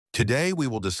Today, we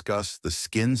will discuss the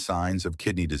skin signs of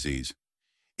kidney disease.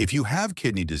 If you have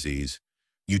kidney disease,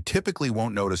 you typically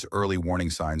won't notice early warning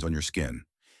signs on your skin.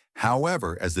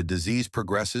 However, as the disease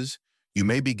progresses, you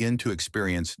may begin to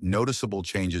experience noticeable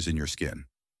changes in your skin.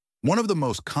 One of the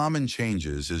most common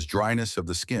changes is dryness of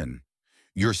the skin.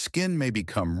 Your skin may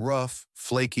become rough,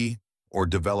 flaky, or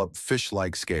develop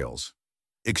fish-like scales.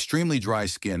 Extremely dry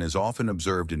skin is often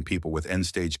observed in people with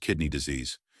end-stage kidney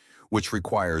disease, which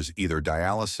requires either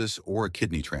dialysis or a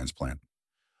kidney transplant.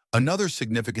 Another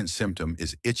significant symptom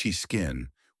is itchy skin,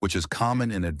 which is common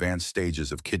in advanced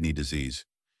stages of kidney disease.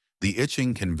 The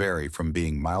itching can vary from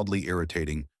being mildly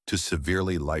irritating to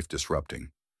severely life-disrupting.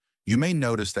 You may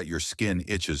notice that your skin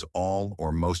itches all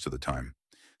or most of the time.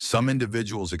 Some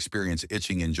individuals experience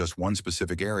itching in just one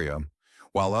specific area,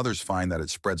 while others find that it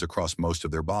spreads across most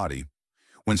of their body.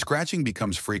 When scratching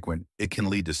becomes frequent, it can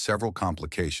lead to several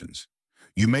complications.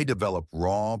 You may develop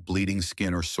raw, bleeding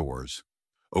skin or sores.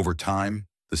 Over time,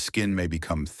 the skin may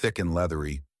become thick and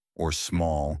leathery, or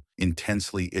small,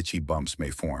 intensely itchy bumps may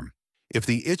form. If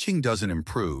the itching doesn't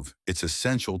improve, it's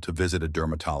essential to visit a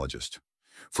dermatologist.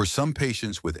 For some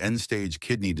patients with end-stage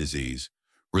kidney disease,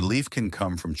 relief can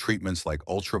come from treatments like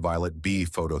ultraviolet B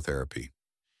phototherapy.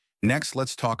 Next,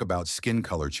 let's talk about skin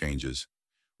color changes.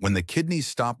 When the kidneys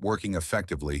stop working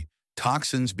effectively,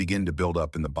 toxins begin to build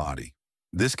up in the body.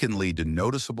 This can lead to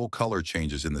noticeable color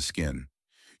changes in the skin.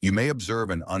 You may observe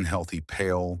an unhealthy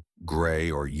pale,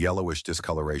 gray, or yellowish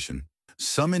discoloration.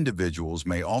 Some individuals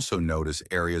may also notice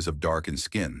areas of darkened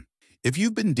skin. If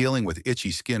you've been dealing with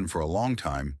itchy skin for a long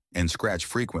time and scratch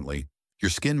frequently,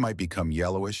 your skin might become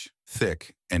yellowish,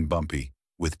 thick, and bumpy,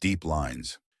 with deep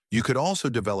lines. You could also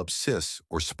develop cysts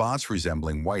or spots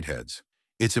resembling whiteheads.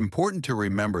 It's important to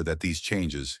remember that these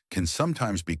changes can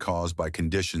sometimes be caused by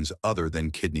conditions other than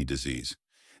kidney disease.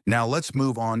 Now let's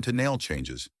move on to nail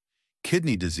changes.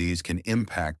 Kidney disease can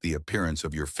impact the appearance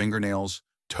of your fingernails,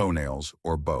 toenails,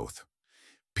 or both.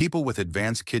 People with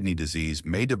advanced kidney disease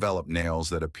may develop nails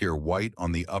that appear white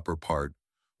on the upper part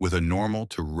with a normal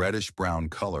to reddish-brown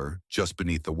color just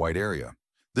beneath the white area.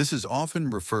 This is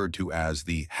often referred to as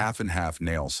the half-and-half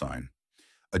nail sign.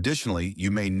 Additionally,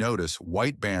 you may notice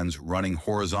white bands running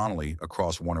horizontally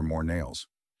across one or more nails.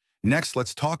 Next,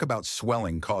 let's talk about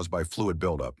swelling caused by fluid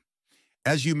buildup.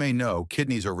 As you may know,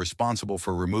 kidneys are responsible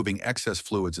for removing excess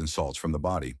fluids and salts from the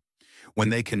body. When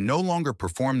they can no longer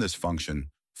perform this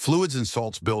function, fluids and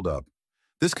salts build up.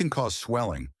 This can cause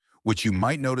swelling, which you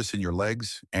might notice in your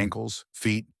legs, ankles,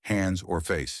 feet, hands, or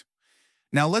face.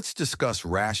 Now let's discuss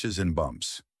rashes and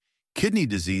bumps. Kidney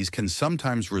disease can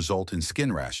sometimes result in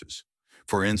skin rashes.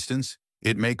 For instance,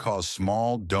 it may cause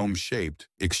small, dome-shaped,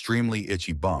 extremely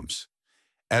itchy bumps.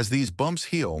 As these bumps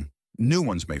heal, new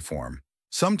ones may form.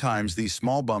 Sometimes these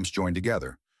small bumps join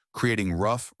together, creating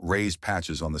rough, raised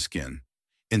patches on the skin.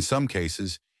 In some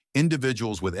cases,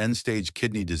 individuals with end-stage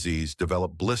kidney disease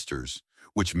develop blisters,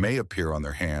 which may appear on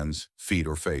their hands, feet,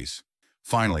 or face.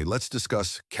 Finally, let's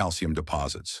discuss calcium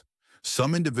deposits.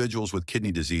 Some individuals with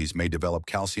kidney disease may develop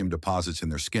calcium deposits in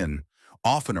their skin,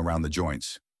 often around the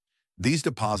joints. These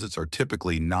deposits are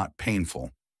typically not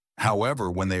painful. However,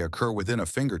 when they occur within a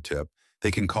fingertip, they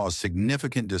can cause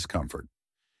significant discomfort.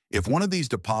 If one of these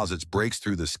deposits breaks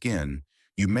through the skin,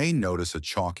 you may notice a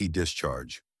chalky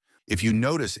discharge. If you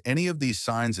notice any of these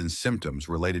signs and symptoms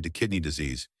related to kidney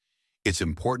disease, it's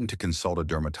important to consult a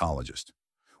dermatologist.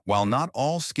 While not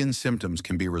all skin symptoms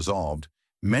can be resolved,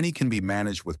 many can be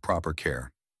managed with proper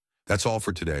care. That's all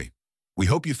for today. We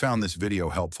hope you found this video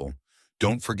helpful.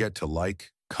 Don't forget to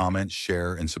like, comment,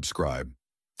 share, and subscribe.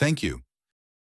 Thank you.